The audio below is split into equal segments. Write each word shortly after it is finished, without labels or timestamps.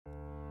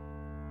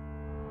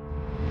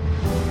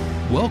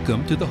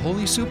Welcome to the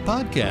Holy Soup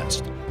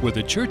Podcast, where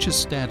the church's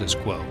status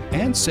quo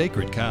and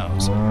sacred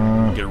cows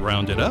get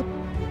rounded up,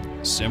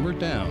 simmered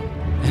down,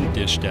 and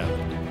dished out.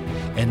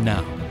 And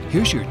now,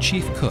 here's your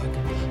chief cook,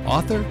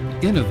 author,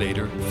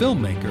 innovator,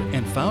 filmmaker,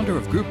 and founder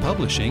of Group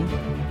Publishing,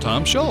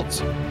 Tom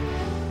Schultz.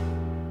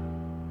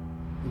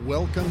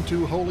 Welcome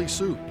to Holy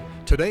Soup.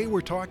 Today we're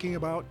talking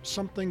about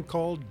something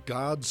called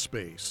God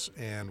Space,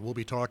 and we'll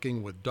be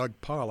talking with Doug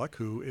Pollock,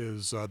 who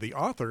is the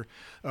author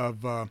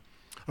of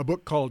a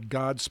book called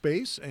God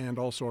Space and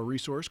also a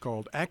resource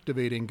called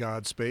Activating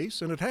God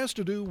Space, and it has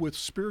to do with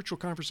spiritual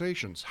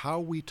conversations, how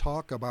we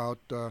talk about,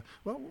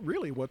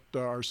 really what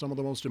are some of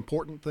the most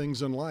important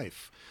things in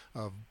life,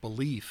 of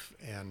belief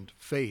and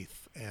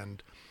faith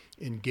and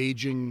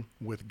engaging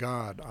with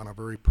God on a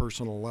very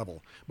personal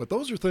level. But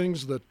those are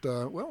things that,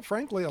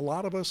 frankly, a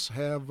lot of us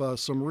have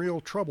some real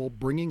trouble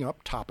bringing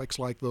up topics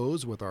like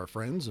those with our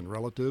friends and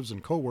relatives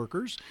and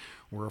coworkers.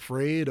 We're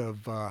afraid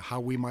of how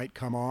we might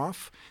come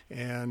off,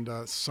 and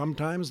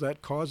sometimes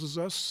that causes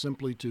us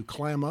simply to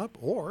clam up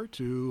or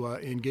to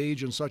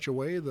engage in such a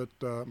way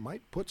that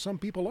might put some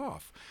people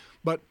off.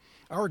 But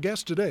our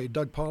guest today,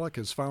 Doug Pollock,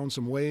 has found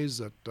some ways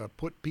that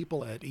put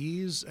people at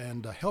ease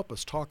and help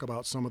us talk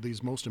about some of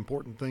these most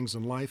important things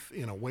in life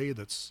in a way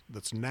that's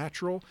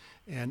natural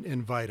and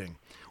inviting.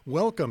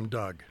 Welcome,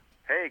 Doug.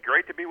 Hey,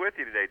 great to be with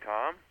you today,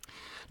 Tom.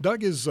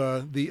 Doug is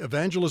the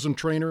evangelism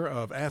trainer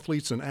of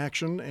Athletes in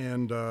Action,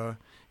 and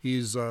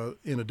he's,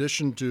 in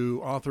addition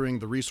to authoring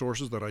the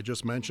resources that I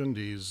just mentioned,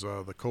 he's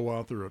the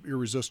co-author of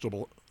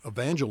Irresistible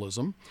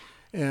Evangelism.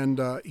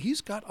 And he's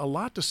got a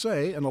lot to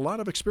say and a lot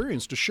of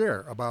experience to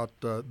share about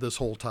this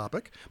whole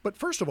topic. But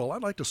first of all,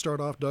 I'd like to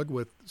start off, Doug,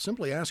 with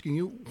simply asking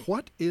you,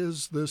 what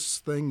is this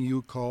thing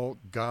you call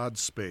God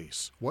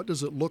space? What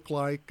does it look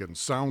like and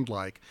sound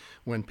like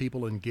when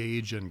people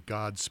engage in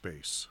God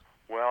space?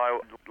 Well, I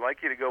would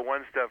like you to go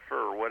one step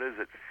further. What does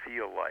it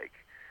feel like?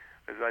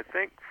 Because I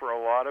think for a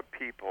lot of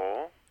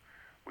people,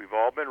 we've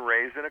all been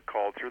raised in a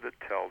culture that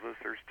tells us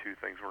there's two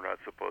things we're not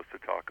supposed to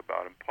talk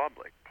about in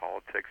public: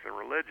 politics and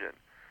religion.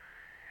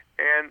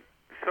 And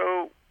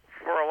so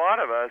for a lot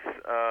of us,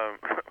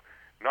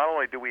 not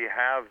only do we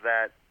have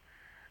that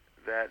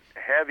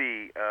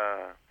heavy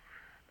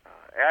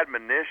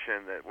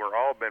admonition that we're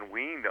all been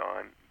weaned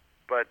on,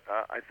 but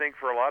I think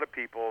for a lot of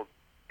people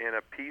in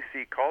a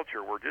PC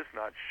culture, we're just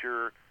not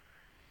sure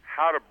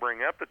how to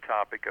bring up the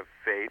topic of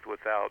faith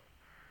without,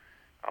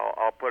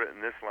 I'll put it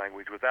in this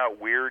language,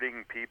 without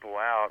weirding people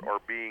out or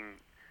being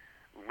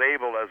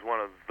labeled as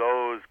one of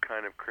those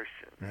kind of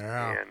Christians.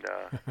 Yeah. And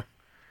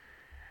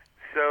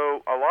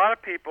so a lot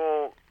of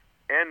people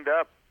end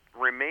up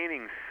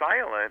remaining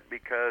silent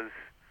because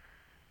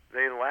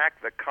they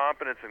lack the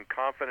competence and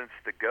confidence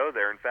to go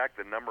there. In fact,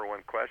 the number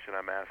one question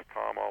I'm asked,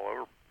 Tom, all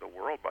over the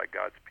world by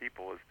God's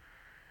people is,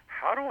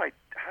 how do I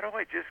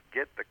just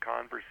get the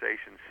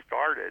conversation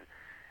started,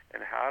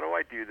 and how do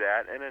I do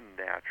that in a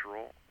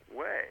natural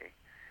way?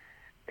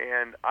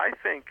 And I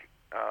think,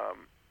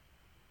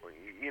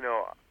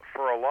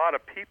 for a lot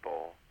of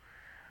people,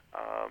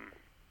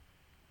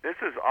 this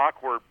is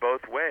awkward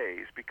both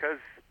ways because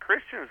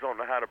Christians don't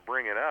know how to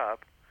bring it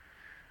up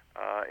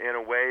in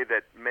a way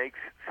that makes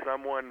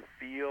someone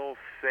feel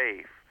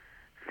safe,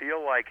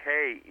 feel like,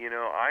 hey,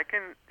 I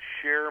can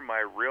share my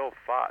real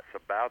thoughts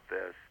about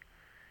this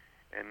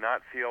and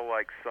not feel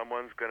like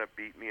someone's going to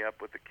beat me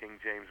up with the King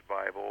James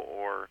Bible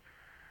or,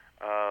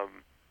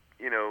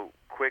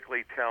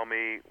 quickly tell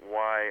me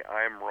why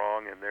I'm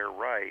wrong and they're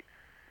right.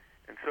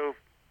 And so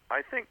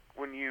I think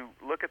when you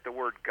look at the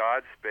word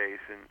God space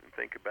and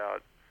think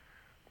about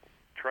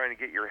trying to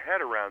get your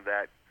head around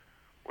that,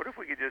 what if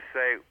we could just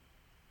say,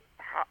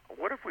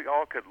 what if we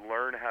all could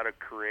learn how to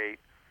create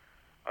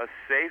a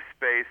safe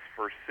space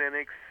for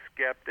cynics,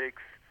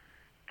 skeptics,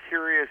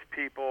 curious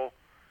people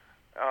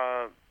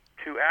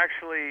to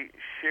actually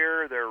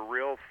share their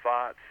real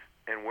thoughts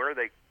and where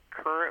they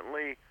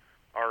currently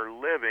are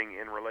living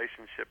in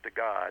relationship to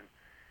God,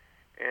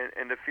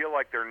 and to feel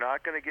like they're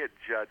not going to get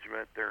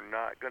judgment, they're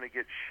not going to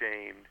get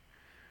shamed.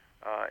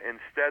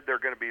 Instead, they're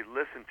going to be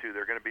listened to,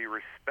 they're going to be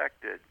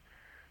respected.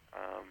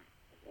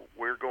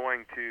 We're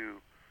going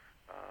to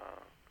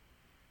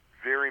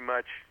very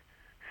much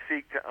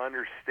seek to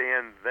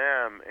understand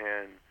them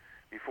and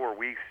before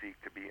we seek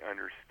to be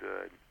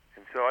understood.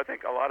 And so I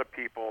think a lot of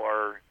people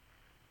are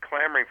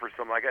clamoring for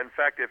something like that. In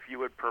fact, if you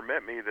would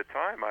permit me the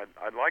time,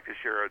 I'd like to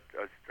share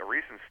a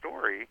recent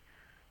story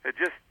that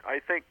just,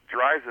 I think,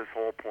 drives this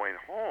whole point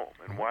home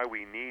and why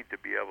we need to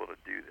be able to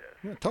do this.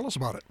 Yeah, tell us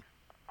about it.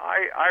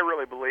 I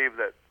really believe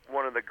that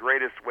one of the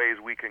greatest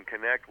ways we can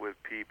connect with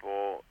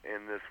people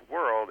in this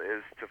world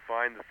is to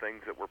find the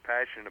things that we're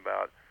passionate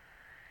about.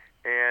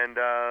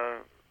 And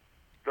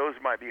those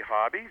might be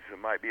hobbies. It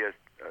might be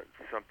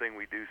something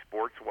we do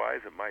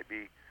sports-wise. It might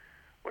be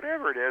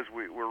whatever it is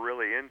we're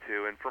really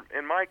into. And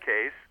in my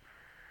case,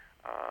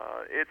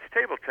 it's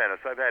table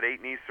tennis. I've had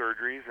 8 knee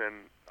surgeries,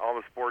 and all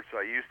the sports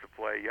I used to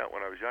play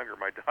when I was younger,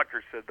 my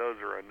doctor said those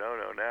are a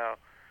no-no now.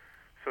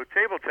 So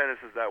table tennis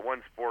is that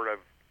one sport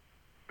I've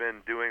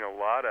been doing a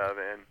lot of.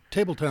 And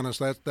table tennis,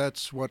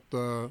 that's what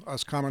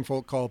us common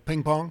folk call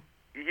ping pong?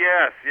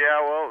 Yes, yeah,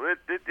 well,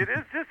 it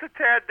is just a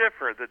tad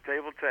different. The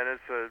table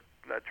tennis,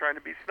 not trying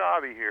to be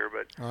snobby here,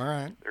 but all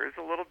right, there is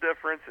a little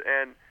difference.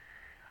 And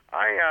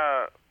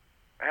I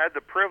had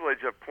the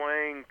privilege of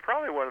playing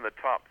probably one of the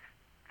top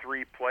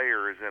 3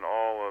 players in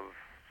all of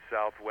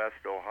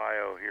Southwest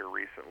Ohio here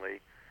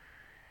recently.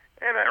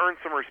 And I earned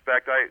some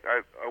respect.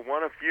 I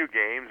won a few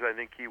games. I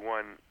think he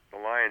won the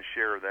lion's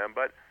share of them.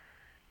 But,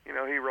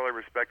 he really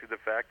respected the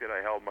fact that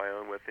I held my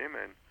own with him.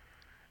 And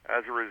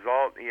as a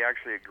result, he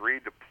actually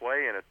agreed to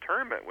play in a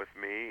tournament with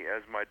me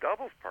as my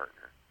doubles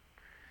partner.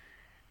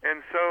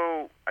 And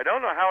so I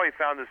don't know how he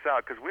found this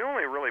out, because we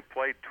only really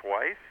played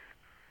twice,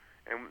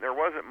 and there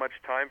wasn't much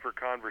time for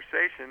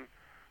conversation.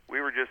 We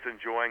were just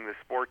enjoying the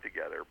sport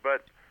together.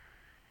 But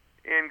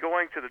in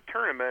going to the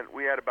tournament,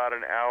 we had about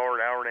an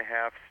hour and a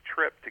half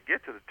trip to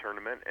get to the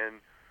tournament, and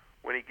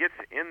when he gets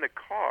in the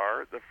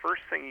car, the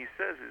first thing he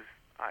says is,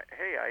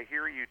 hey, I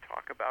hear you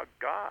talk about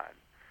God.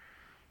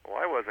 Well,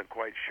 I wasn't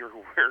quite sure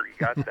where he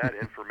got that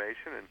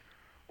information and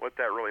what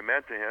that really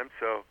meant to him,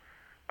 so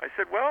I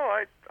said, well,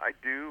 I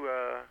do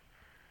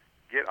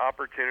get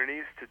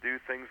opportunities to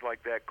do things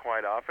like that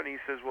quite often. He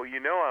says, well,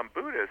 I'm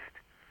Buddhist,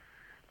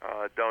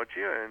 don't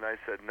you? And I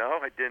said,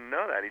 no, I didn't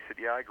know that. He said,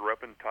 yeah, I grew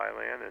up in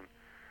Thailand,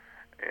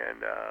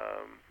 and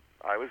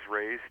I was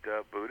raised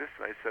Buddhist.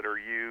 And I said,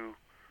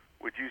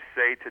 would you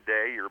say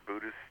today you're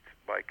Buddhist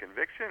by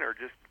conviction, or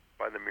just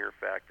by the mere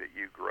fact that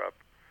you grew up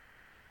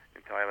in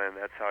Thailand,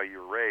 that's how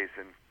you were raised?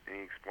 And he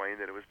explained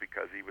that it was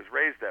because he was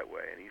raised that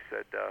way. And he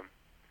said,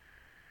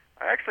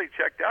 I actually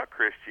checked out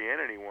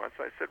Christianity once.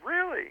 I said,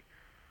 really?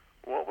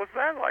 What was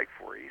that like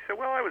for you? He said,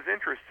 well, I was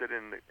interested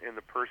in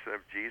the person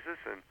of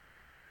Jesus and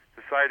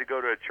decided to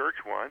go to a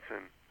church once,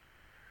 and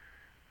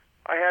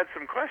I had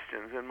some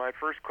questions, and my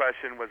first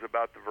question was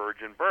about the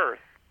virgin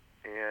birth.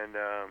 And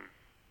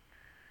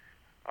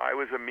I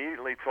was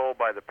immediately told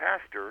by the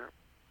pastor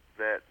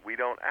that we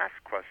don't ask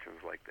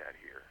questions like that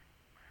here.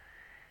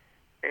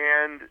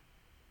 And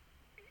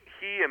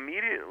he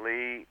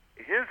immediately,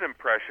 his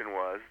impression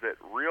was that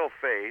real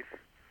faith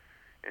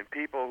and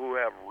people who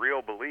have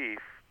real belief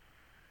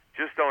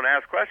just don't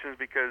ask questions,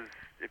 because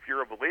if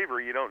you're a believer,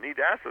 you don't need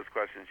to ask those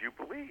questions. You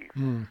believe.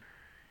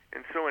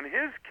 And so in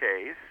his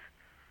case,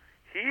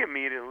 he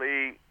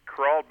immediately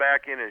crawled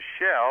back in his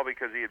shell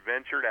because he had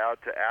ventured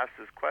out to ask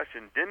this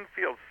question, didn't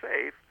feel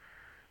safe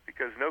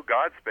because no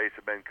God space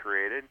had been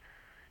created.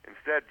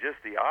 Instead,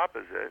 just the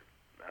opposite.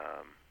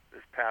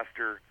 This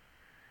pastor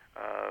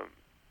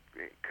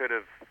could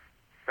have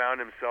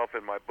found himself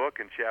in my book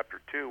in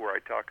chapter 2, where I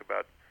talk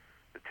about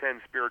the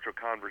 10 spiritual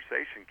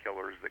conversation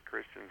killers that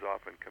Christians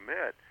often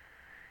commit.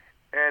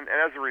 And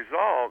as a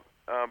result,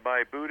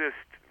 my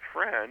Buddhist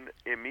friend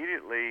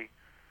immediately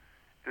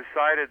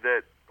decided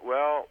that,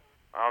 well,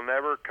 I'll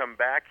never come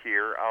back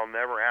here. I'll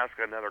never ask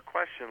another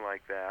question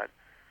like that.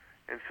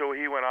 And so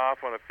he went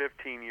off on a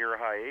 15-year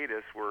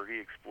hiatus where he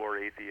explored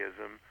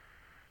atheism,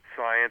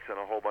 science, and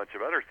a whole bunch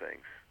of other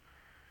things.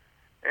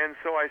 And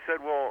so I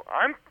said, well,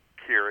 I'm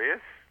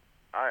curious.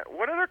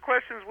 What other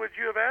questions would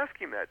you have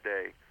asked him that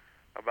day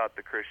about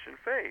the Christian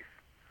faith?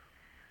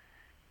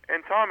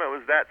 And Tom, it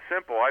was that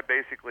simple. I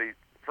basically,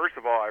 first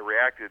of all, I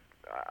reacted.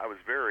 I was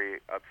very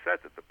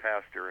upset that the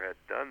pastor had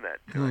done that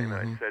to him.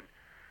 And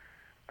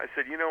I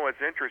said, you know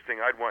what's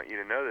interesting? I'd want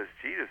you to know this.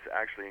 Jesus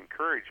actually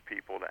encouraged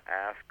people to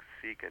ask,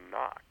 seek, and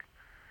knock.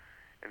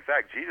 In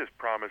fact, Jesus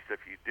promised if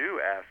you do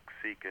ask,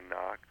 seek, and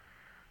knock,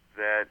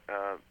 that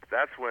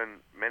that's when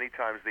many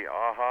times the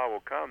aha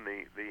will come,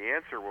 the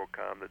answer will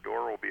come, the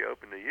door will be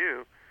open to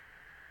you.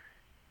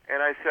 And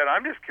I said,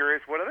 I'm just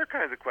curious what other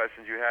kinds of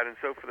questions you had. And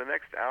so for the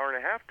next hour and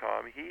a half,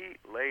 Tom, he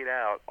laid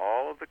out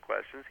all of the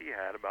questions he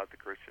had about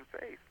the Christian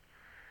faith.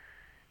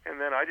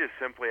 And then I just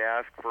simply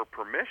asked for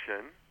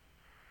permission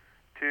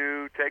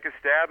to take a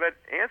stab at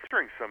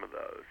answering some of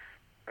those.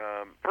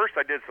 First,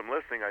 I did some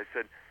listening. I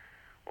said,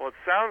 well, it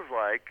sounds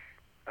like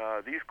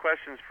these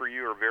questions for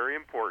you are very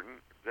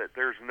important, that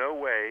there's no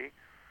way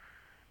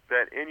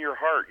that in your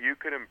heart you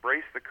could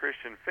embrace the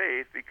Christian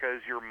faith because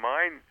your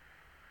mind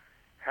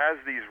has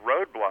these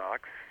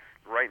roadblocks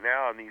right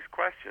now in these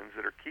questions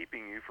that are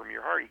keeping you from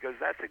your heart. He goes,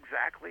 that's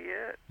exactly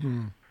it.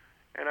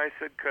 And I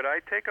said, could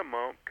I take a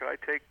moment, could I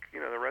take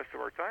the rest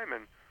of our time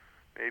and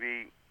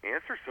maybe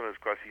answer some of those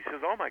questions? He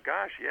says, oh my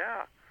gosh,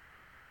 yeah.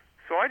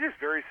 So I just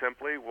very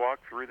simply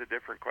walked through the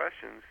different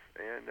questions,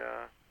 and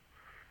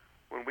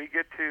when we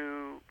get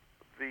to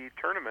the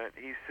tournament,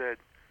 he said,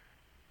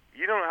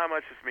 you don't know how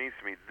much this means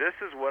to me. This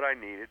is what I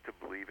needed to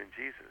believe in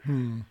Jesus.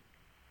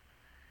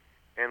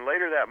 And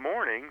later that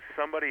morning,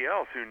 somebody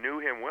else who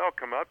knew him well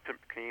came up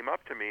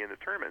to me in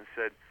the tournament and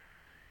said,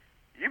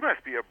 you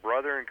must be a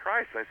brother in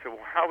Christ. And I said,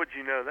 well, how would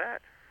you know that?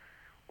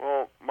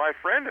 Well, my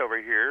friend over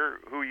here,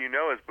 who you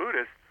know is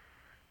Buddhist,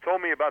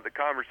 told me about the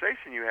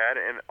conversation you had,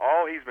 and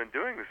all he's been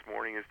doing this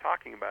morning is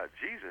talking about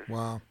Jesus.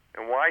 Wow.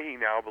 And why he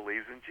now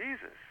believes in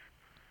Jesus.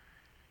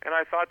 And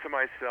I thought to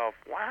myself,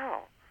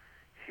 wow,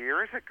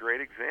 here is a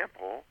great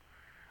example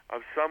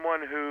of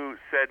someone who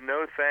said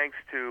no thanks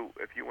to,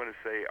 if you want to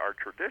say, our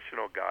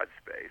traditional God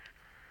space,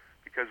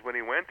 because when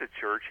he went to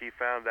church, he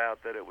found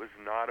out that it was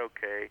not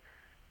okay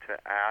to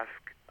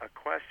ask a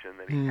question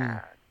that he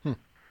had.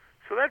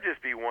 So that'd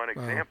just be one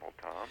example,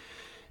 Tom.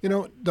 You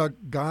know, Doug,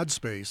 God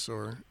space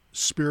or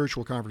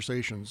spiritual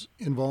conversations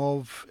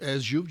involve,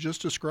 as you've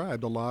just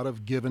described, a lot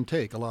of give and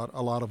take, a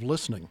lot of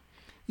listening.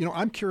 You know,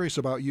 I'm curious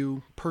about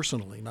you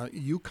personally. Now,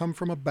 you come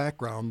from a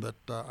background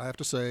that I have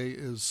to say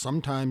is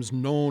sometimes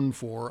known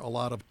for a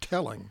lot of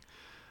telling.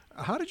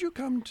 How did you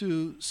come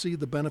to see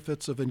the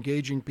benefits of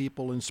engaging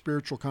people in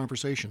spiritual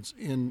conversations,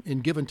 in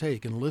give and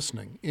take and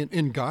listening,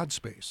 in God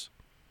space?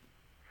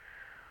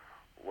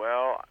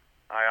 Well,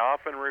 I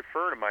often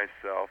refer to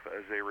myself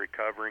as a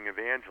recovering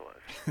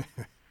evangelist.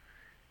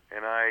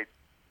 And I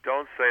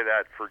don't say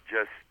that for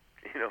just,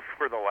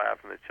 for the laugh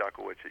and the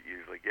chuckle, which it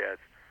usually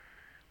gets.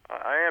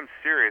 I am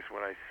serious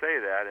when I say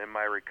that, and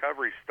my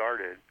recovery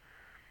started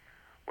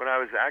when I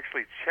was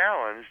actually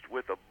challenged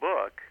with a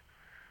book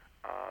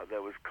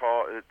that was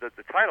called,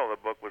 the title of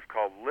the book was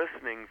called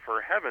Listening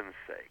for Heaven's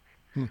Sake.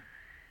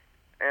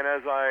 And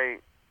as I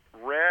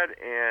read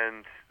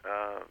and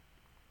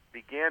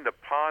began to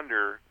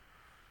ponder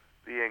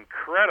the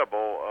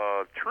incredible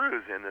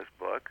truths in this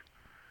book,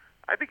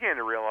 I began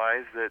to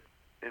realize that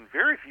in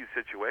very few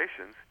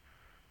situations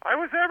I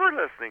was ever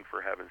listening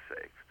for heaven's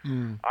sake.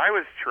 I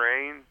was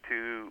trained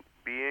to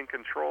be in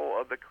control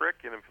of the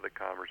curriculum for the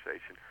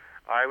conversation.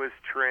 I was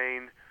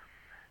trained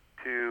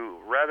to,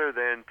 rather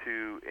than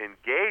to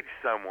engage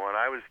someone,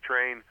 I was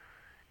trained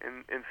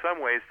in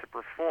some ways to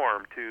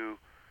perform, to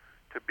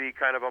be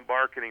kind of a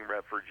marketing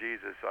rep for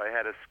Jesus. So I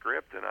had a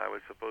script, and I was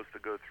supposed to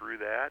go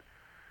through that.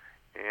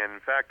 And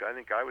in fact, I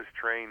think I was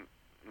trained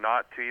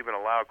not to even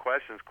allow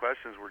questions.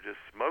 Questions were just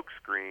smoke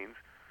screens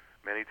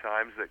many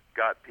times that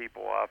got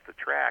people off the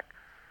track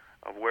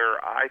of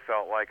where I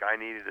felt like I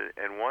needed to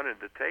and wanted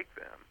to take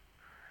them.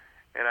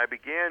 And I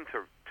began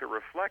to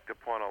reflect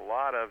upon a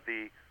lot of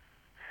the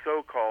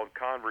so-called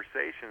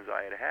conversations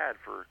I had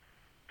for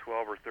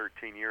 12 or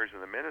 13 years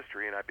in the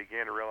ministry, and I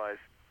began to realize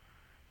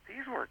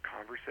these weren't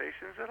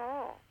conversations at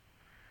all.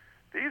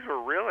 These were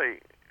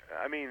really,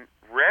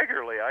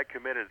 regularly I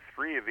committed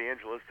 3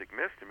 evangelistic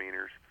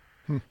misdemeanors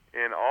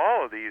in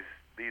all of these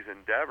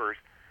endeavors.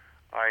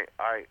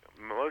 I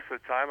most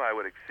of the time I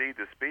would exceed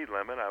the speed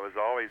limit. I was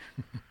always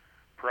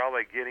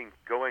probably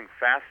going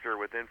faster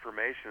with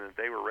information that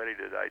they were ready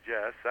to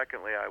digest.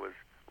 Secondly, I was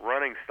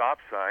running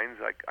stop signs.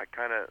 I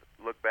kind of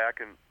look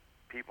back and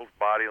people's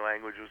body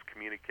language was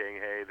communicating,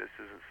 hey, this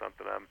isn't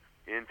something I'm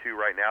into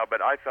right now.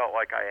 But I felt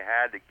like I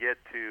had to get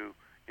to,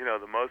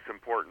 the most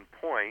important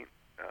point,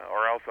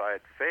 or else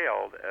I had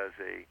failed as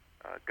a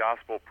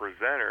gospel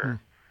presenter.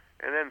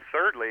 And then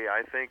thirdly,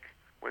 I think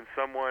when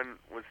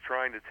someone was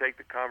trying to take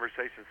the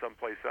conversation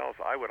someplace else,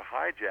 I would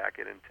hijack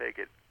it and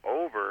take it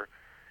over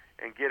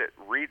and get it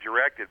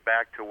redirected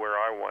back to where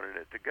I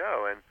wanted it to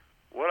go. And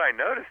what I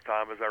noticed,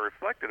 Tom, as I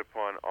reflected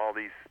upon all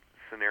these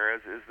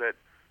scenarios, is that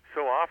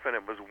so often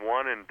it was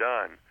one and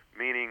done,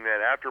 meaning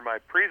that after my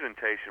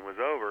presentation was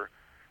over,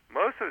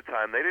 most of the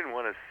time they didn't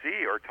want to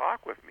see or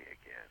talk with me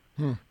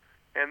again.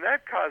 And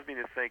that caused me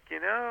to think,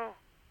 when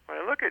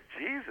I look at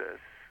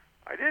Jesus,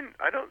 I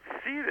don't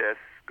see this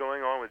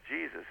going on with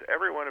Jesus.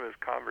 Every one of his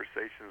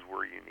conversations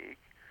were unique,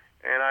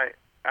 and I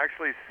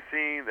actually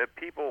seen that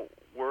people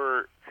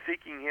were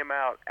seeking him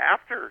out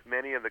after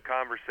many of the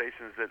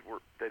conversations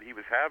that he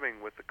was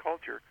having with the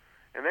culture,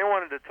 and they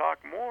wanted to talk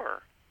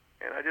more.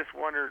 And I just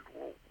wondered,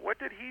 well, what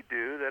did he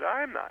do that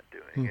I'm not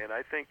doing? And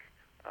I think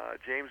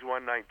James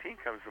 1:19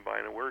 comes to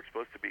mind, and we're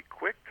supposed to be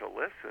quick to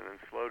listen and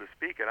slow to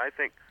speak. And I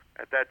think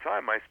at that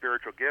time my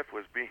spiritual gift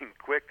was being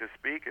quick to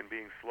speak and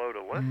being slow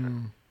to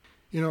listen.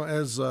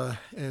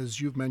 As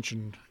you've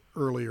mentioned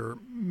earlier,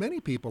 many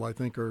people, I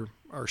think, are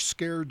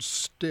scared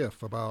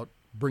stiff about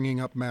bringing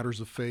up matters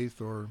of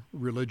faith or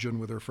religion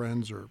with their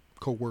friends or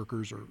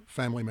coworkers or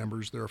family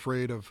members. They're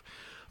afraid of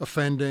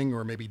offending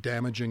or maybe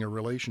damaging a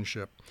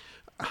relationship.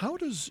 How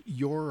does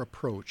your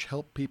approach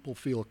help people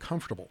feel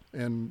comfortable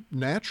and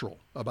natural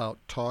about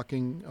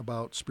talking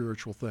about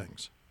spiritual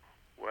things?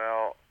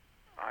 Well,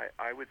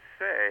 I would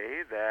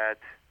say that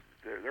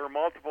there are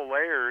multiple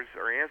layers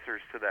or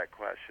answers to that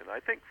question. I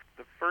think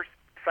the first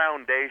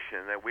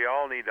foundation that we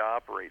all need to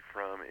operate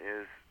from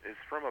is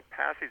from a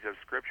passage of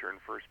Scripture in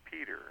 1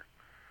 Peter,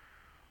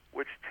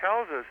 which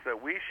tells us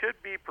that we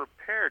should be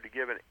prepared to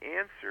give an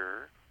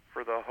answer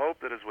for the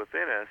hope that is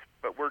within us,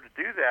 but we're to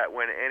do that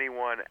when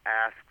anyone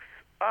asks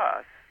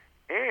us,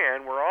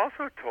 and we're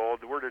also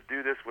told that we're to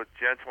do this with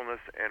gentleness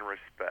and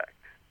respect.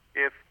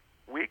 If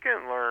we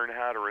can learn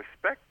how to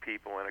respect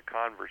people in a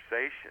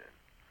conversation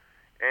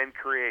and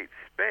create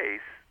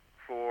space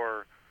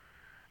for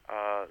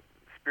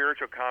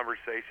spiritual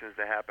conversations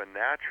to happen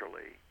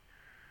naturally,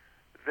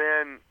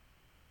 then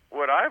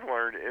what I've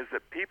learned is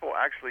that people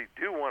actually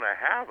do want to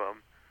have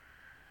them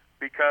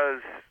because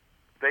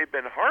they've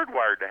been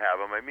hardwired to have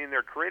them.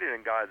 They're created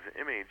in God's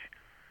image,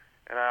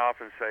 and I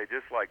often say,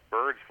 just like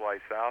birds fly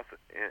south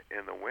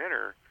in the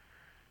winter,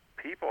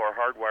 people are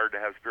hardwired to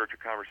have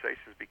spiritual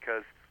conversations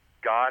because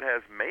God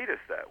has made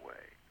us that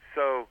way.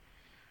 So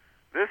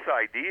this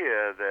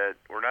idea that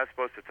we're not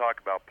supposed to talk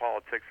about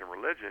politics and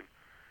religion,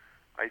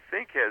 I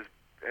think has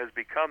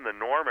become the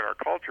norm in our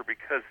culture,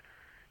 because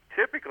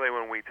typically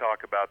when we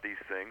talk about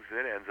these things,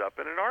 it ends up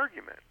in an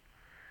argument.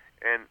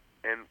 And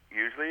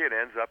usually it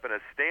ends up in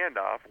a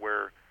standoff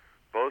where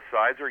both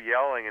sides are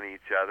yelling at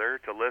each other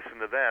to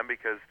listen to them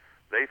because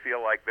they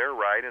feel like they're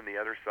right and the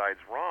other side's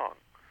wrong.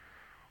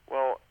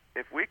 Well,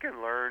 if we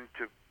can learn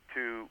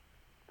to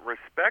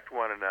respect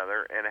one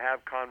another and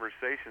have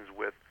conversations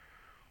with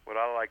what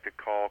I like to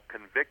call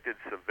convicted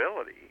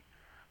civility,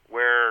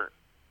 where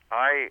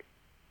I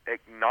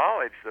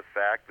acknowledge the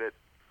fact that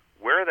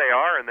where they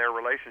are in their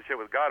relationship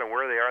with God and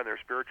where they are in their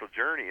spiritual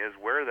journey is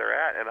where they're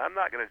at, and I'm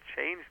not going to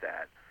change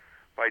that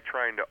by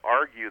trying to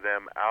argue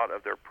them out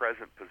of their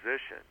present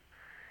position.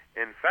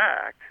 In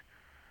fact,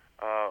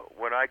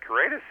 when I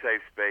create a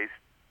safe space,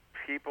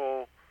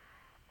 people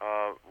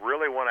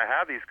really want to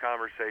have these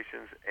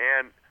conversations,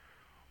 and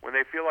when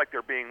they feel like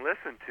they're being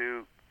listened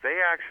to, they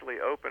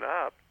actually open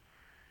up.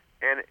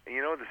 And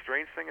you know the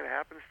strange thing that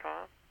happens,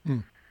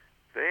 Tom?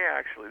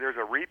 There's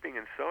a reaping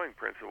and sowing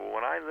principle.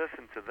 When I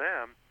listen to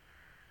them,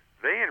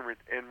 they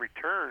in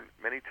return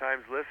many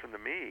times listen to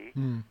me,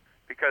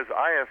 because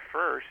I have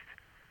first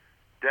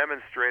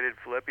demonstrated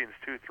Philippians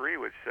 2:3,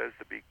 which says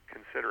to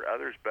consider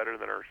others better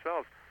than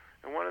ourselves.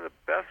 And one of the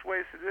best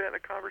ways to do that in a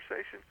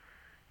conversation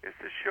is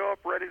to show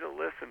up ready to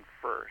listen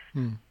first.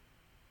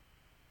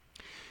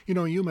 You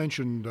know, you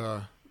mentioned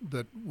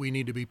that we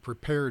need to be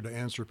prepared to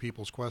answer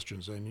people's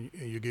questions, and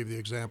you gave the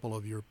example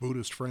of your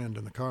Buddhist friend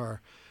in the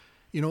car.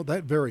 You know,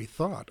 that very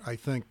thought, I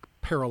think,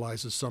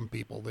 paralyzes some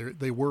people.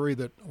 They worry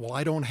that, well,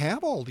 I don't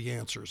have all the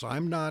answers.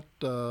 I'm not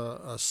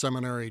a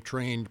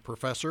seminary-trained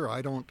professor.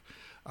 I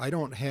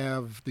don't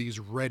have these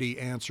ready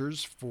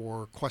answers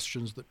for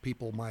questions that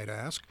people might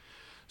ask.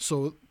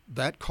 So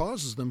that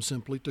causes them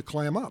simply to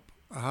clam up.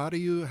 How do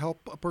you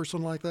help a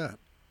person like that?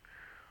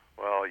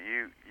 Well,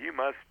 you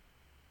must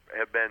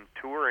have been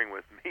touring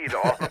with me to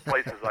all the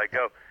places I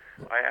go.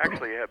 I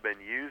actually have been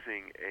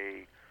using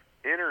a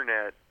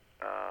internet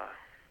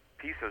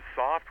piece of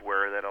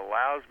software that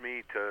allows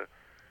me to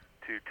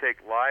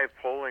take live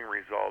polling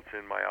results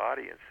in my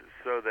audiences,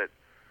 so that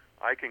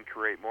I can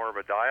create more of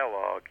a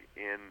dialogue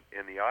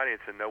in the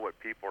audience and know what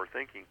people are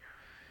thinking.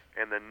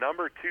 And the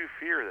number 2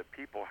 fear that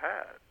people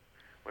have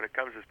when it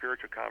comes to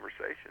spiritual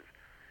conversations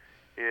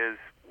is,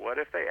 what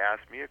if they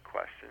ask me a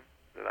question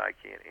that I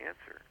can't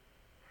answer?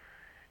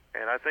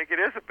 And I think it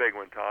is a big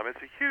one, Tom.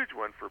 It's a huge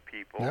one for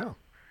people. Yeah.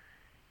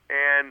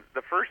 And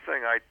the first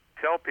thing I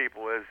tell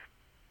people is,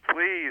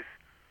 please,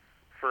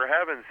 for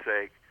heaven's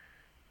sake,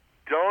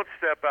 don't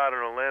step out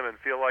on a limb and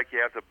feel like you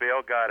have to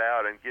bail God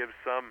out and give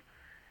some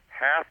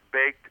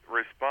half-baked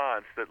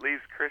response that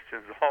leaves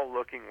Christians all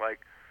looking like,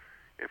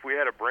 if we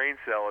had a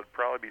brain cell, it'd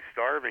probably be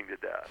starving to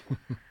death.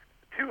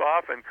 Too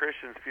often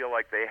Christians feel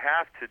like they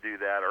have to do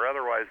that, or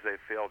otherwise they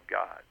failed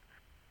God.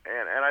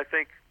 And I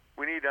think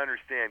we need to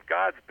understand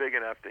God's big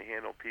enough to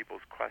handle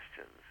people's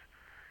questions.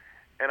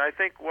 And I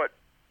think what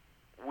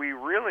we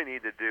really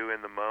need to do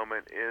in the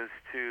moment is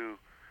to,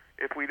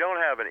 if we don't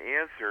have an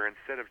answer,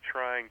 instead of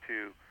trying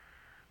to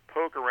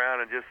poke around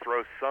and just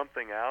throw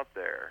something out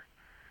there,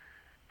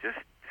 just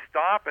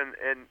stop and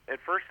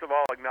first of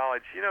all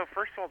acknowledge,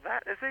 first of all,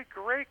 that is a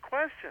great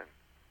question.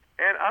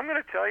 And I'm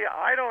going to tell you,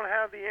 I don't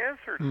have the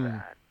answer to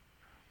that.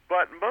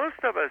 But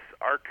most of us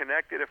are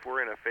connected if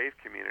we're in a faith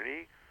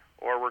community,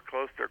 or we're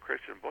close to a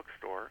Christian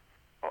bookstore,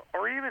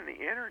 or even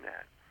the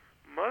internet.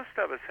 Most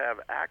of us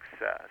have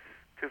access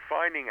to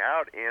finding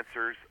out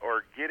answers,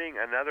 or getting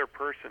another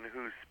person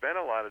who's spent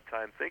a lot of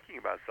time thinking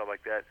about stuff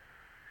like that,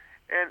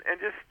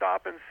 and just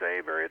stop and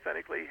say very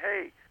authentically,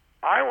 hey,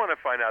 I want to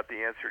find out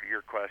the answer to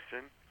your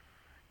question,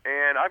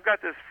 and I've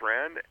got this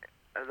friend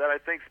that I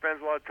think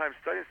spends a lot of time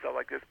studying stuff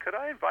like this. Could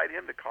I invite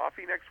him to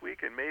coffee next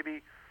week, and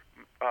maybe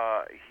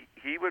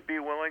he would be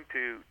willing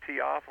to tee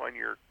off on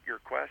your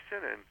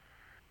question, and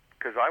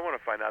because I want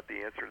to find out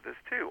the answer to this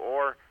too.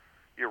 Or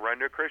you run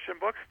to a Christian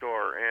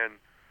bookstore and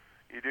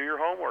you do your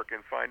homework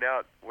and find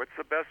out what's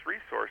the best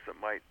resource that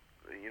might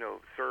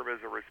serve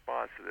as a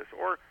response to this.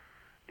 Or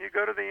you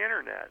go to the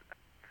internet.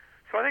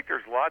 So I think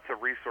there's lots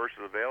of resources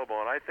available,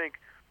 and I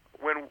think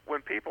when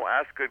people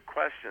ask good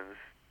questions,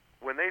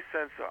 when they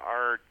sense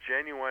our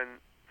genuine,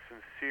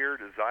 sincere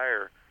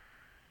desire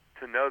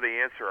to know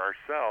the answer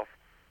ourselves,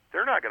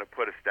 they're not going to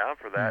put us down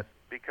for that,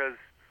 because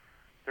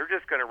they're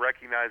just going to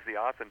recognize the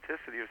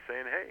authenticity of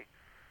saying, hey,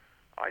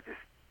 I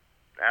just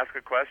asked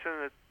a question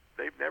that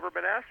they've never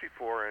been asked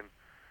before, and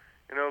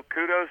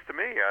kudos to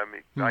me. I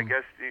mean, I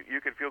guess you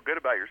can feel good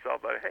about yourself,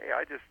 but hey,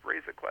 I just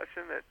raised a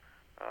question that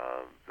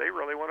they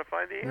really want to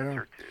find the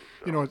answer to.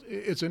 So.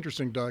 It's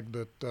interesting, Doug,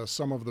 that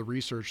some of the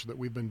research that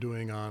we've been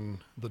doing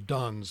on the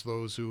Dones,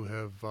 those who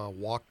have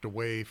walked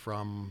away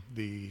from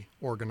the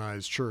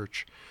organized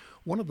church,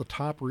 one of the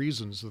top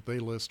reasons that they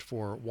list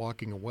for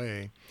walking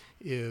away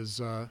is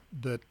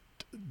that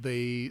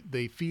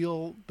they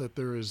feel that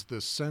there is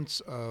this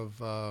sense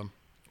of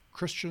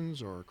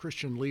Christians or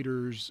Christian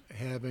leaders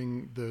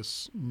having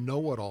this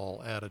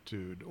know-it-all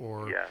attitude,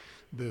 or Yes.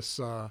 this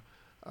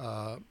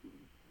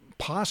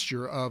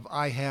posture of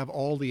I have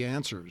all the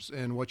answers.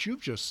 And what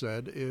you've just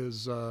said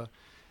is,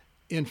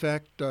 in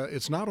fact,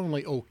 it's not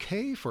only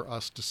okay for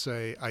us to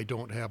say I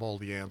don't have all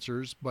the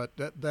answers, but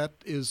that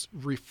is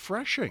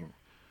refreshing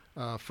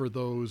for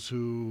those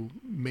who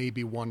may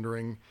be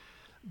wondering,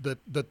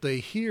 that they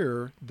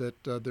hear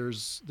that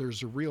there's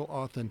a real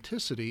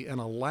authenticity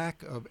and a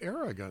lack of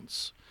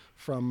arrogance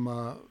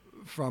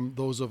from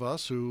those of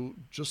us who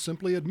just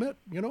simply admit,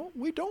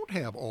 we don't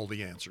have all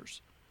the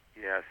answers.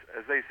 Yes,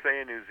 as they say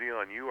in New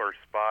Zealand, you are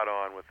spot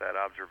on with that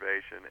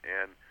observation.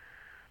 And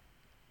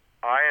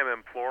I am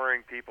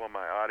imploring people in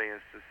my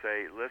audience to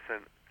say,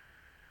 listen,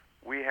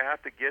 we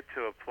have to get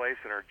to a place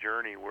in our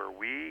journey where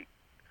we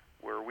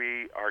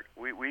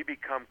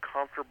become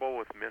comfortable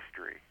with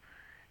mystery.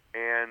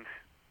 And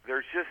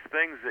there's just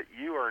things that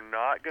you are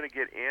not going to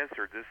get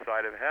answered this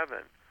side of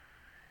heaven.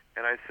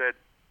 And I said,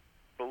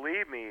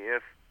 believe me,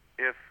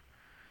 if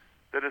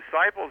the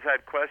disciples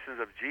had questions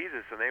of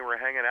Jesus and they were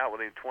hanging out with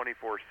him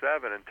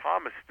 24/7, and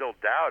Thomas still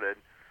doubted,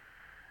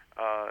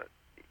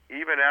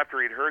 even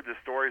after he'd heard the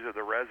stories of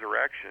the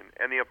resurrection.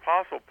 And the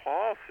Apostle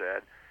Paul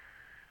said,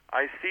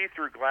 I see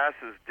through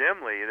glasses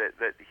dimly,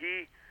 that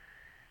he,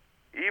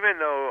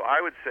 even though I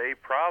would say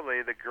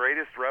probably the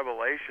greatest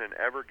revelation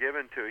ever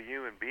given to a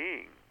human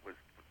being was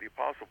the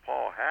Apostle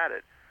Paul had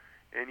it,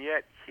 and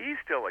yet he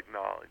still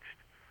acknowledged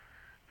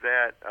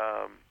that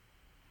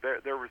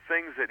there were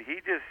things that he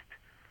just,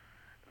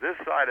 this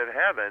side of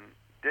heaven,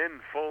 didn't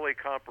fully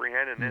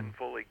comprehend and didn't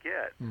fully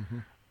get. Mm-hmm.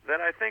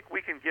 Then I think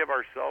we can give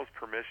ourselves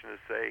permission to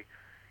say,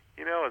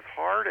 as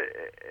hard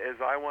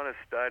as I want to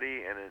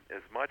study and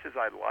as much as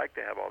I'd like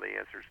to have all the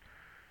answers,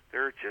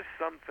 there are just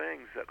some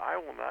things that I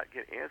will not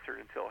get answered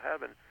until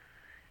heaven.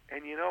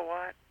 And you know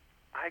what?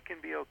 I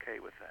can be okay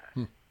with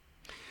that.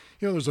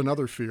 There's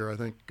another fear. I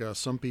think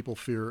some people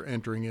fear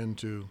entering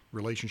into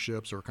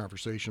relationships or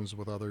conversations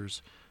with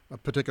others,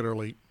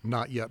 particularly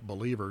not yet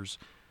believers,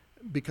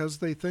 because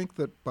they think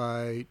that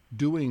by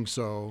doing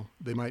so,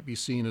 they might be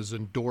seen as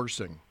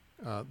endorsing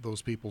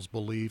those people's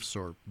beliefs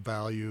or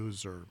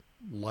values or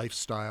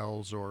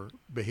lifestyles or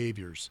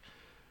behaviors.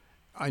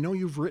 I know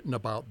you've written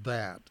about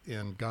that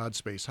in God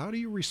Space. How do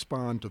you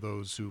respond to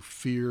those who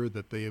fear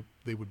that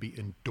they would be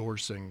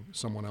endorsing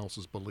someone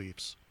else's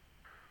beliefs?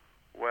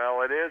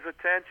 Well, it is a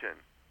tension,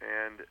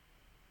 and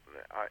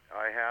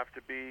I have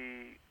to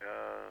be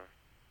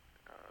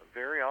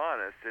very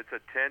honest. It's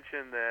a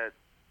tension that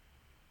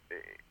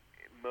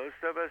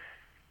most of us,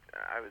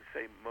 I would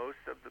say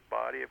most of the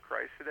body of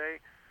Christ today,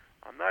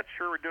 I'm not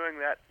sure we're doing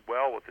that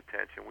well with the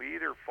tension. We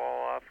either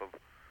fall off of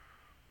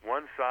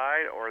one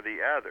side or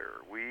the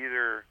other. We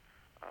either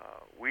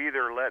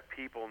let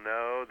people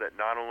know that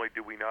not only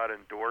do we not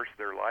endorse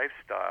their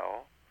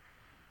lifestyle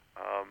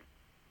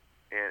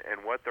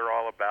and what they're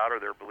all about or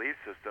their belief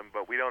system,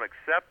 but we don't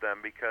accept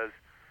them because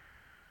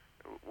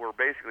we're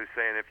basically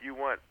saying if you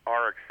want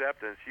our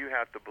acceptance, you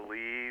have to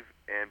believe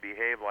and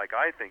behave like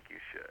I think you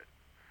should.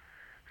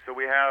 So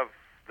we have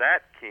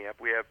that camp.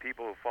 We have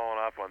people who've fallen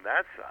off on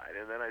that side,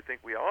 and then I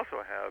think we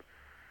also have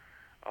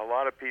a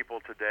lot of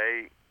people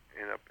today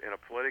in a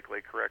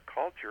politically correct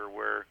culture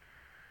where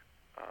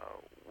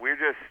we're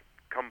just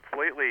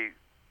completely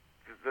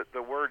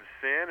the word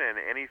sin and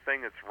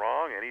anything that's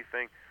wrong,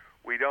 anything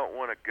we don't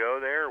want to go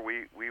there.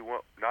 We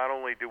want, not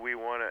only do we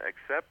want to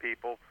accept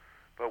people,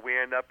 but we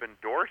end up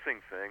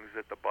endorsing things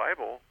that the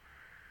Bible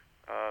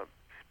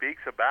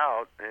speaks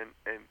about, and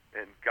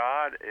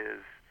God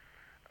is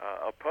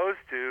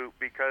opposed to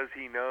because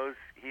he knows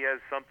he has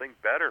something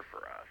better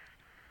for us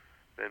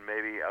than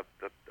maybe a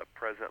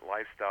present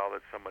lifestyle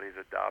that somebody's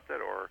adopted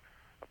or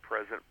a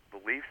present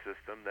belief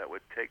system that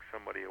would take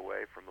somebody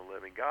away from the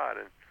living God.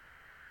 And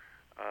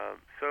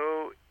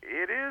so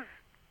it is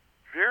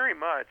very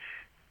much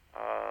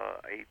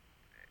a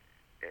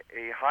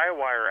high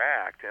wire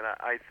act, and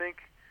I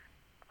think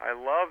I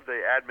love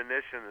the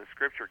admonition the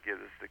Scripture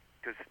gives us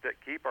to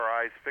keep our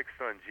eyes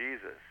fixed on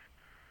Jesus.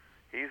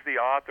 He's the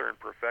author and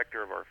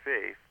perfecter of our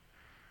faith.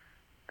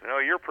 I know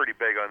you're pretty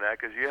big on that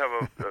because you have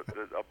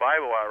a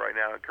Bible out right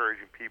now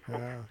encouraging people.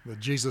 Yeah, the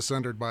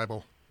Jesus-centered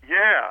Bible.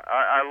 Yeah,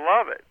 I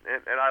love it.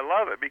 And I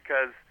love it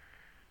because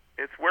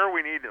it's where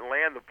we need to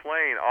land the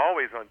plane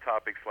always on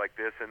topics like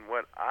this. And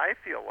what I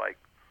feel like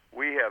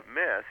we have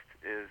missed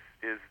is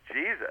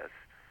Jesus.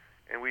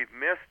 And we've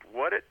missed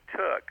what it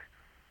took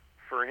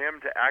for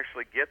him to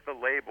actually get the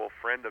label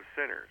friend of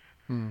sinners.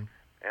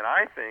 And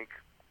I think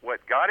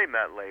what got him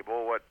that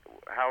label,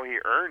 how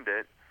he earned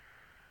it,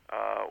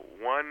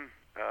 one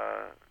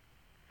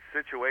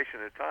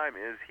situation at a time,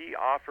 is he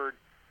offered,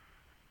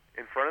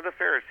 in front of the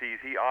Pharisees,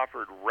 he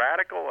offered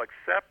radical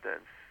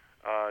acceptance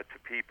to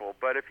people.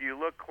 But if you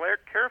look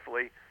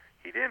carefully,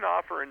 he didn't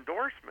offer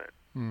endorsement.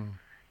 And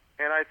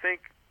I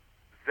think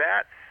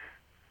that's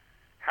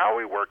how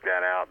we work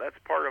that out. That's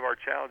part of our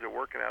challenge of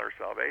working out our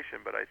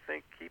salvation. But I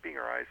think keeping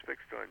our eyes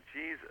fixed on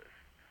Jesus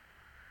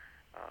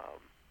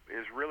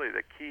is really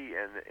the key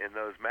in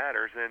those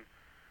matters. And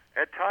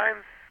at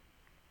times,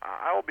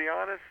 I'll be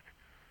honest,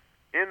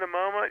 in the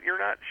moment, you're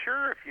not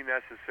sure if you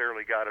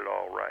necessarily got it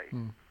all right.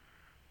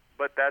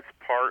 But that's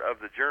part of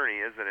the journey,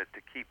 isn't it,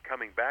 to keep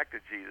coming back to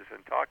Jesus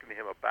and talking to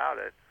him about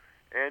it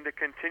and to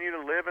continue to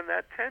live in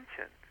that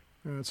tension.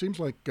 It seems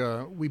like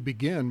we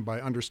begin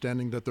by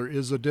understanding that there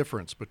is a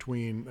difference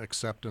between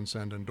acceptance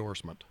and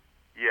endorsement.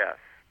 Yes,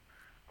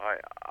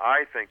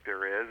 I think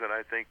there is, and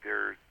I think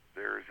there's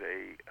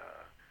a.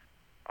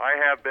 I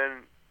have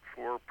been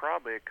for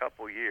probably a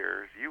couple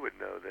years. You would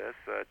know this,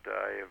 that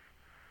I have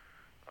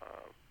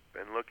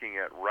been looking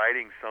at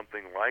writing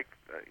something like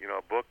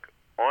a book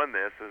on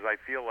this, as I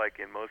feel like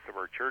in most of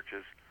our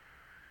churches,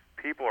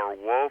 people are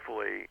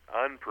woefully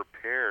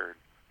unprepared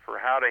for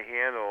how to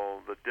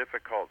handle the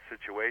difficult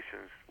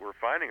situations we're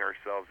finding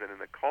ourselves in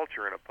the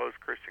culture, in a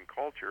post-Christian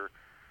culture.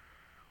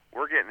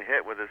 We're getting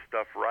hit with this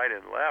stuff right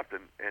and left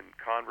in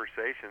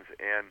conversations,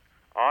 and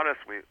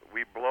honestly,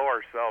 we blow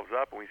ourselves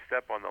up and we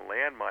step on the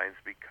landmines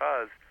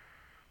because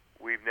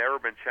we've never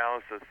been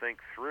challenged to think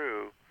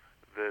through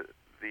the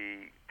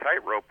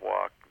tightrope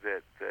walk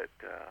that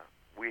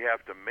we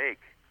have to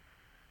make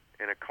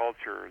in a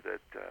culture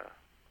that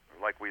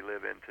like we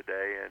live in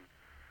today. And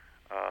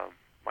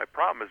my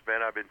problem has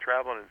been I've been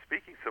traveling and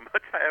speaking so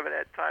much I haven't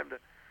had time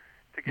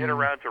to get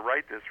around to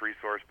write this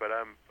resource, but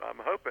I'm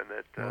hoping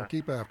that well,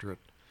 keep after it.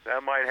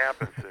 That might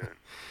happen soon.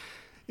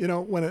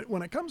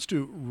 When it comes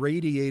to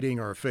radiating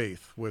our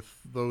faith with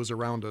those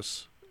around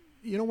us,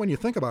 when you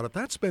think about it,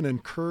 that's been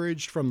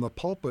encouraged from the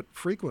pulpit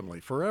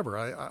frequently, forever.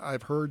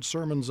 I've heard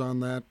sermons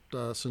on that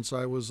since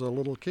I was a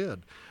little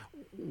kid.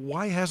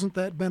 Why hasn't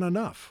that been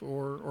enough,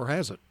 or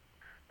has it?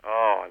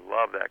 Oh, I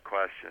love that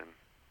question.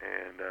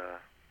 And,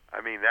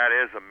 that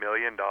is $1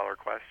 million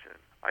question.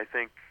 I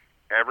think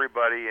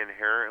everybody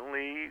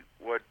inherently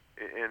would,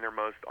 in their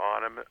most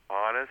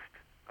honest,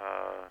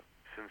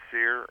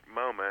 sincere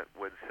moment,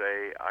 would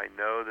say, I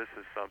know this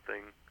is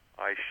something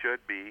I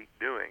should be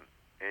doing.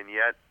 And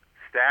yet,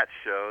 stats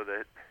show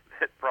that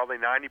probably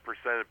 90%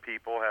 of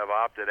people have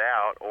opted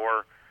out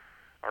or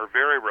are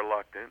very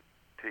reluctant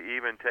to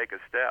even take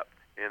a step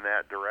in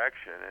that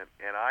direction.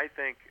 And I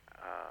think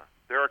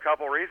there are a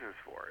couple reasons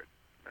for it,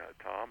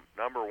 Tom.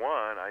 Number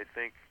one, I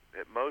think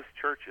that most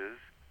churches,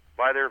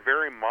 by their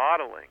very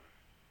modeling,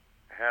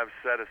 have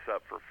set us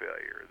up for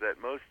failure.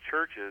 That most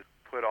churches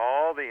put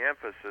all the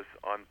emphasis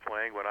on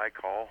playing what I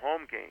call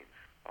home games.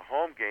 A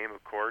home game,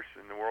 of course,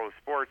 in the world of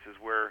sports is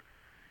where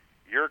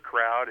your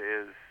crowd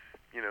is,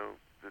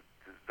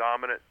 the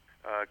dominant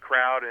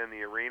crowd in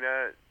the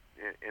arena.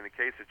 In the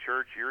case of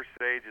church, your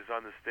stage is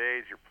on the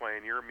stage, you're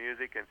playing your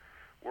music, and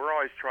we're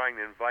always trying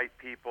to invite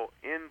people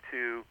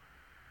into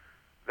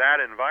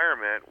that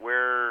environment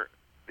where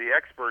the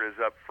expert is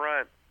up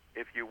front,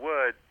 if you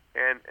would,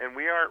 and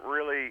we aren't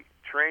really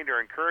trained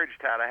or encouraged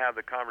how to have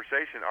the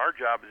conversation. Our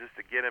job is just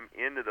to get them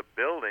into the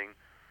building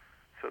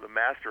so the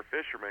master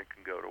fisherman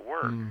can go to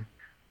work.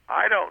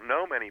 I don't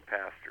know many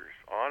pastors,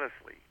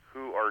 honestly,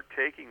 who are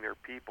taking their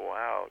people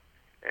out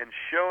and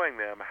showing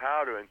them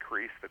how to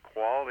increase the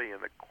quality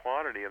and the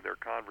quantity of their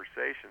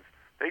conversations.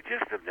 They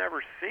just have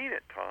never seen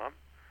it, Tom.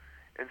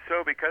 And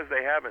so because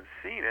they haven't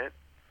seen it,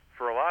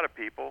 for a lot of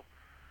people,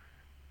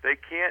 they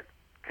can't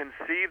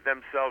conceive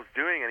themselves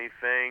doing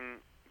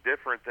anything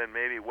different than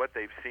maybe what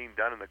they've seen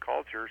done in the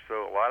culture.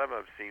 So a lot of them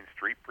have seen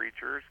street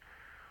preachers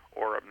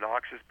or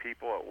obnoxious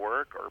people at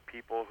work or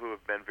people who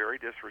have been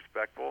very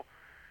disrespectful.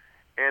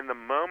 And the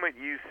moment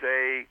you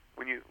say,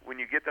 when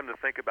you get them to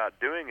think about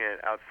doing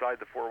it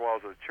outside the four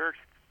walls of the church,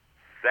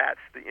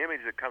 that's the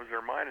image that comes to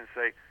their mind, and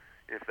say,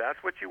 if that's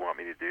what you want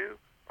me to do,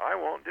 I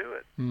won't do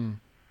it.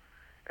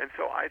 And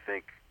so I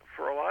think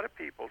for a lot of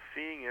people,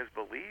 seeing is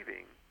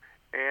believing.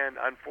 And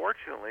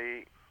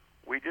unfortunately,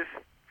 we just,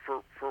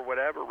 for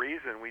whatever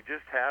reason, we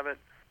just haven't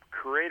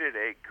created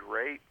a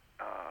great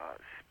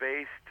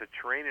space to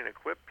train and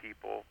equip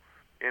people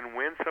in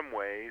winsome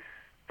ways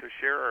to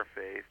share our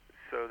faith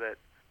so that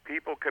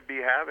people could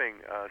be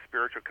having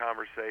spiritual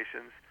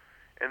conversations,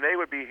 and they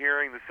would be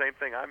hearing the same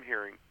thing I'm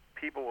hearing.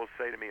 People will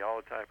say to me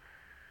all the time,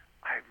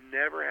 I've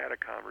never had a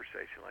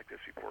conversation like this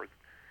before.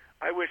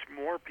 I wish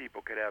more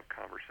people could have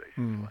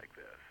conversations like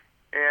this.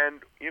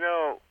 And,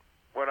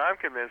 what I'm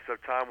convinced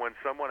of, Tom, when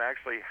someone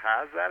actually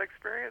has that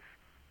experience,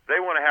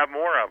 they want to have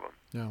more of them.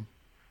 Yeah.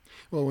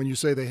 Well, when you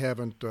say they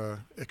haven't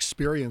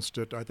experienced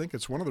it, I think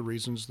it's one of the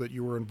reasons that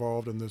you were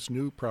involved in this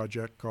new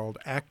project called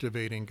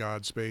Activating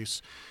God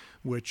Space,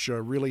 which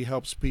really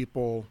helps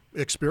people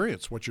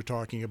experience what you're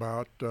talking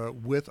about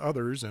with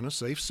others in a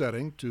safe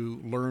setting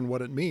to learn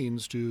what it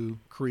means to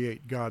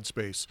create God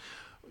Space.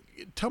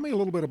 Tell me a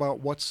little bit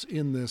about what's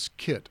in this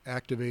kit,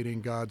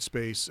 Activating God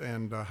Space,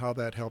 and how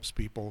that helps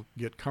people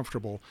get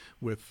comfortable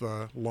with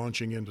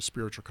launching into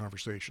spiritual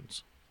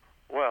conversations.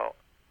 Well,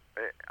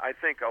 I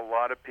think a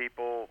lot of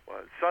people,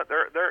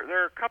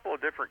 there are a couple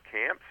of different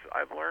camps.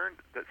 I've learned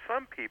that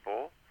some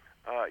people,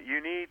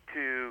 you need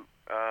to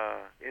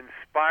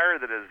inspire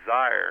the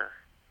desire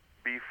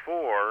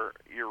before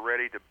you're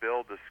ready to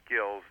build the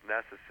skills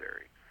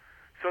necessary.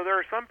 So there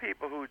are some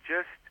people who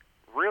just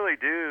really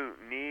do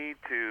need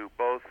to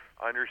both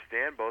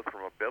understand, both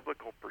from a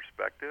biblical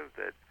perspective,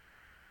 that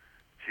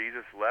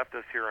Jesus left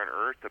us here on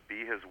earth to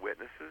be his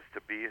witnesses,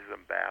 to be his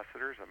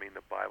ambassadors. I mean,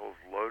 the Bible's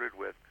loaded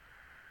with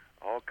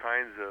all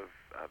kinds of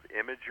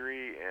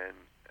imagery and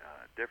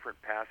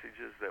different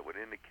passages that would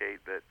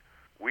indicate that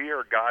we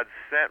are God's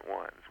sent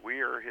ones.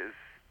 We are his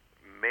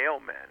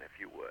mailmen, if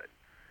you would.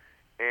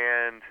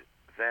 And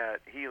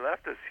that he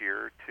left us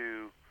here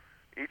to,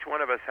 each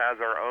one of us has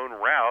our own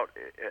route.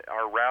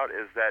 Our route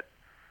is that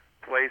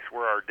place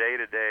where our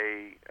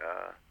day-to-day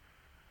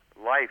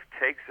life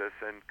takes us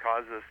and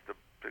causes us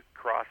to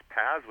cross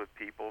paths with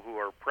people who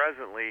are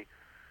presently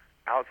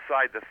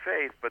outside the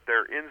faith, but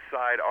they're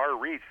inside our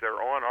reach.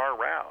 They're on our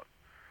route.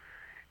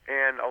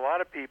 And a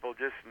lot of people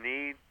just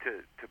need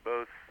to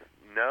both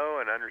know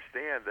and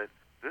understand that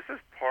this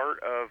is part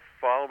of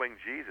following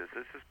Jesus.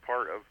 This is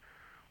part of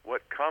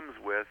what comes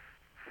with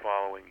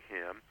following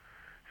him.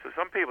 So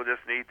some people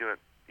just need to,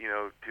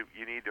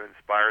 you need to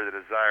inspire the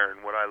desire.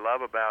 And what I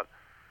love about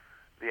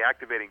the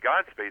Activating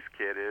God Space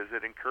Kit is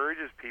it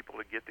encourages people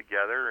to get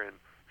together in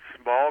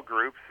small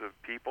groups of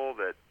people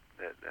that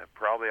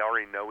probably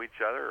already know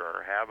each other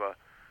or have a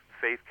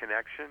faith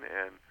connection,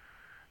 and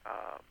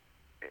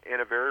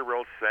in a very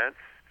real sense,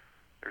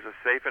 there's a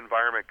safe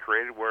environment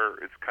created where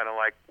it's kind of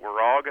like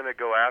we're all going to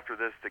go after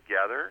this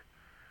together,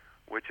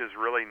 which is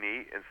really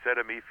neat,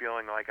 instead of me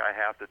feeling like I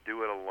have to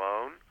do it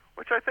alone,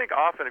 which I think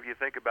often, if you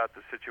think about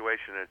the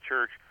situation in a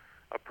church,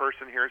 a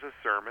person hears a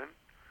sermon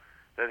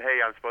that,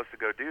 hey, I'm supposed to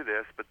go do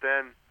this, but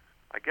then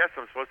I guess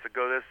I'm supposed to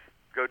go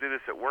do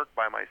this at work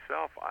by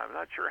myself. I'm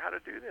not sure how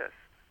to do this.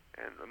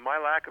 And my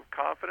lack of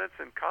confidence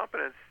and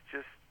competence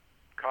just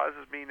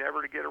causes me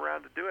never to get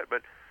around to do it.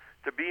 But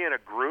to be in a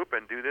group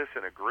and do this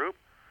in a group,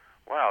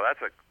 wow,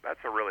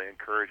 that's a really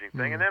encouraging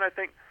thing. And then I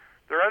think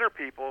there are other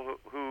people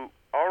who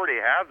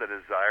already have the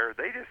desire.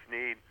 They just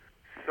need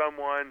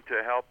someone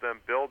to help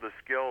them build the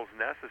skills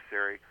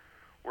necessary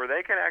where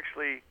they can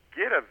actually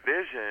get a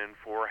vision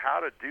for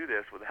how to do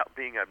this without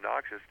being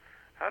obnoxious,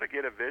 how to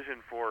get a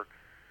vision for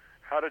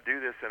how to do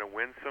this in a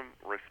winsome,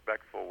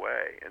 respectful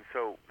way. And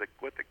so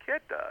what the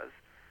kit does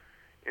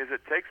is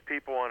it takes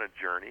people on a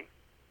journey,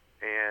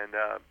 and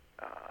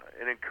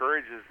it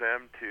encourages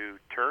them to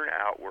turn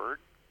outward,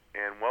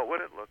 and what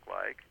would it look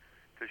like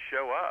to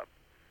show up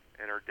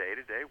in our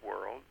day-to-day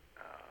world,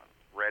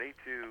 ready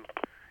to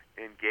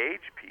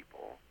engage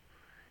people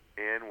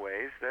in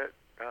ways that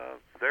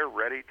they're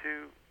ready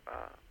to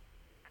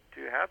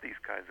have these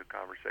kinds of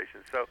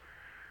conversations. So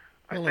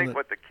I think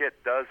what the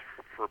kit does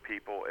for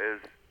people is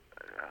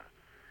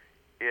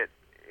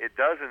it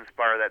does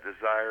inspire that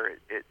desire.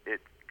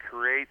 It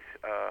creates,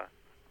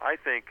 I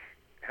think,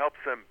 helps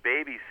them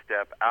baby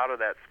step out of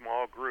that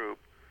small group,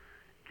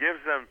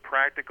 gives them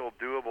practical,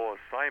 doable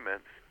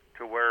assignments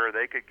to where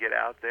they could get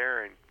out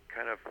there and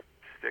kind of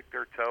stick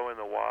their toe in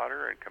the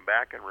water and come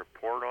back and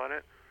report on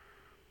it,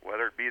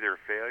 whether it be their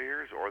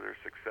failures or their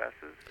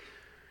successes.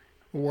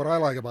 What I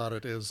like about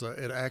it is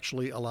it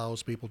actually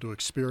allows people to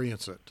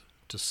experience it,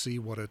 to see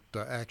what it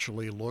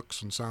actually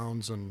looks and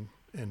sounds and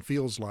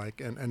feels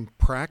like, and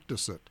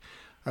practice it.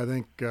 I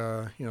think,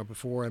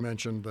 before I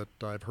mentioned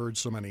that I've heard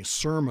so many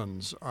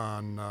sermons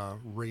on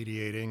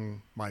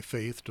radiating my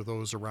faith to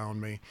those around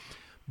me,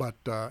 but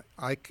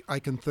I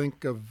can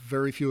think of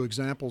very few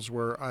examples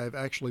where I've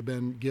actually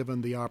been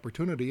given the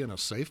opportunity in a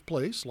safe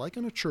place, like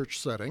in a church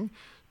setting,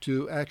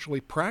 to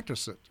actually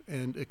practice it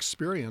and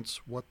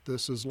experience what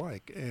this is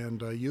like.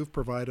 And you've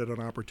provided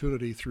an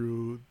opportunity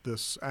through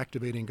this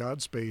Activating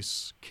God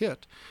Space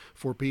kit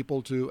for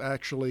people to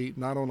actually,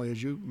 not only,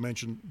 as you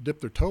mentioned, dip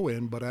their toe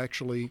in, but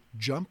actually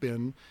jump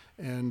in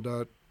and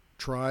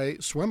try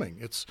swimming.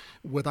 It's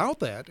without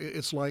that,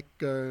 it's like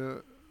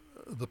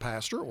the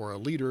pastor or a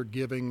leader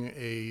giving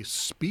a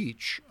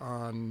speech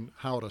on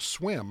how to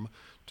swim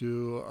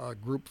to a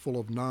group full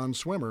of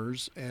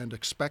non-swimmers and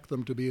expect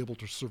them to be able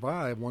to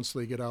survive once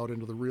they get out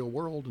into the real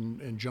world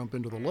and jump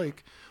into the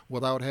lake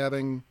without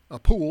having a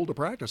pool to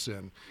practice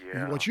in.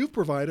 Yeah. And what you've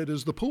provided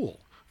is the pool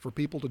for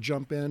people to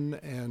jump in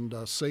and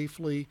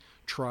safely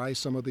try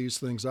some of these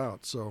things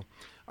out. So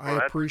I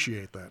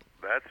appreciate that.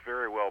 That's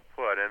very well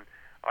put. And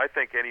I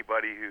think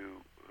anybody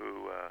who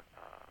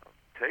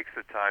takes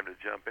the time to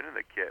jump into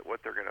the kit,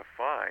 what they're going to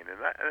find,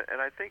 and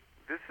I think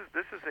this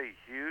is a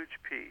huge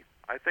piece.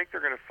 I think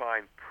they're going to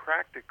find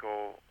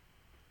practical,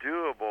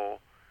 doable,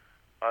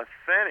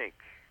 authentic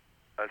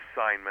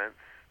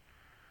assignments.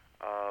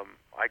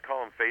 I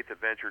call them faith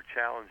adventure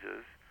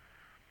challenges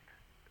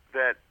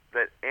that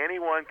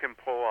anyone can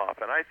pull off.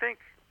 And I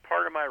think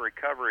part of my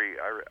recovery,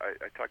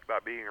 I talked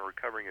about being a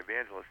recovering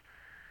evangelist.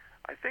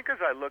 I think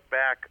as I look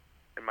back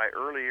in my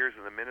early years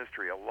in the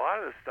ministry, a lot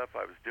of the stuff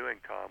I was doing,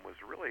 Tom, was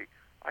really,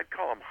 I'd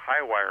call them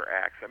high wire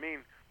acts. I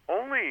mean,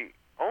 only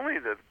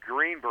the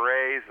Green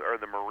Berets or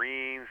the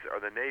Marines or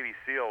the Navy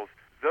SEALs,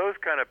 those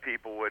kind of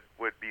people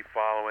would be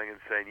following and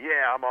saying,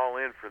 yeah, I'm all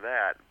in for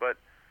that. But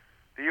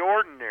the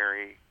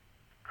ordinary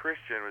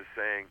Christian was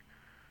saying,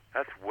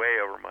 that's way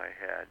over my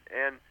head.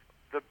 And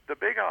the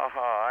big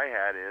aha I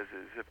had is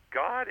if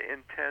God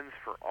intends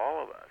for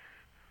all of us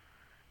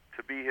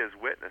to be His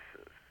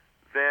witnesses,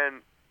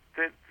 then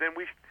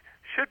we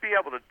should be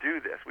able to do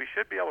this. We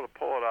should be able to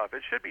pull it off.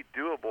 It should be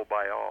doable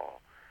by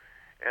all.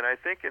 And I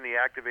think in the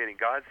Activating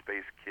God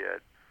Space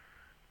kit,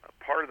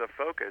 part of the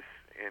focus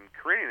in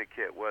creating the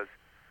kit was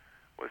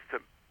to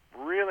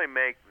really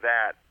make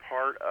that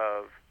part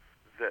of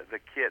the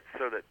kit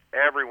so that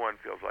everyone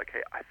feels like,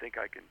 hey, I think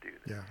I can do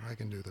this. Yeah, I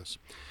can do this.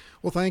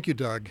 Well, thank you,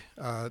 Doug.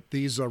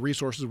 These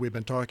resources we've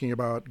been talking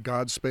about,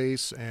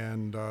 GodSpace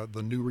and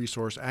the new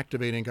resource,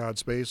 Activating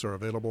GodSpace, are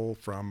available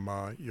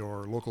from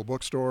your local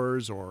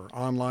bookstores or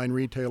online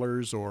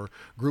retailers or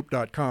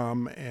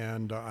group.com,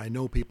 and I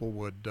know people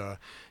would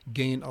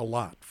gain a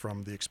lot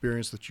from the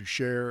experience that you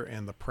share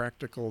and the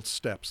practical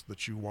steps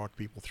that you walk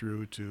people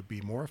through to be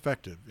more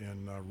effective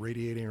in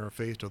radiating our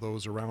faith to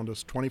those around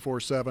us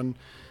 24/7,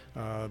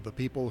 the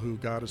people who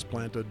God has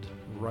planted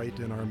right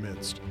in our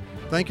midst.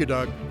 Thank you,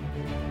 Doug.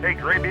 Hey,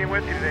 great being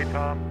with you today,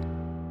 Tom.